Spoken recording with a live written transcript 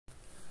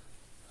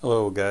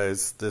Hello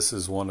guys, this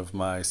is one of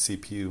my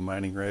CPU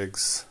mining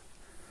rigs.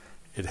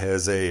 It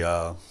has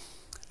a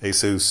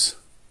Asus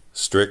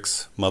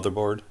Strix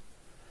motherboard.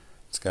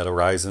 It's got a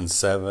Ryzen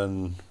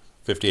 7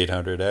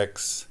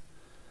 5800X,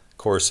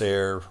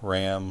 Corsair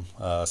RAM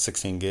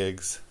 16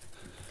 gigs,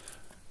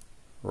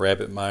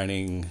 Rabbit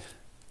Mining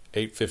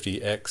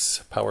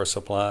 850X power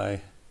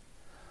supply,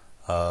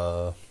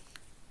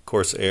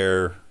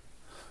 Corsair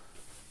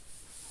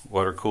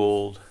water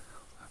cooled.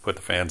 Put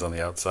the fans on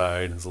the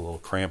outside. It's a little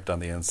cramped on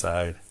the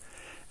inside.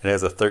 It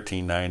has a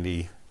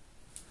 1390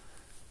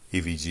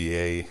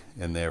 EVGA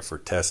in there for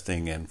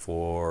testing and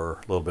for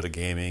a little bit of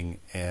gaming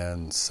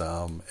and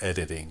some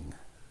editing.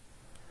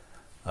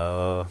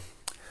 The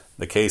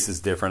case is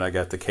different. I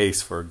got the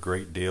case for a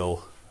great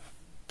deal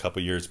a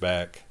couple years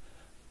back.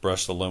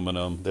 Brushed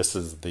aluminum. This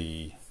is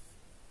the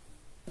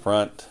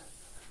front.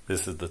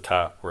 This is the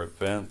top where it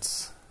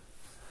vents.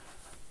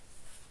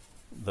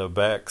 The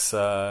back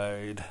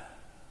side.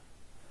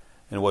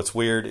 And what's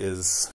weird is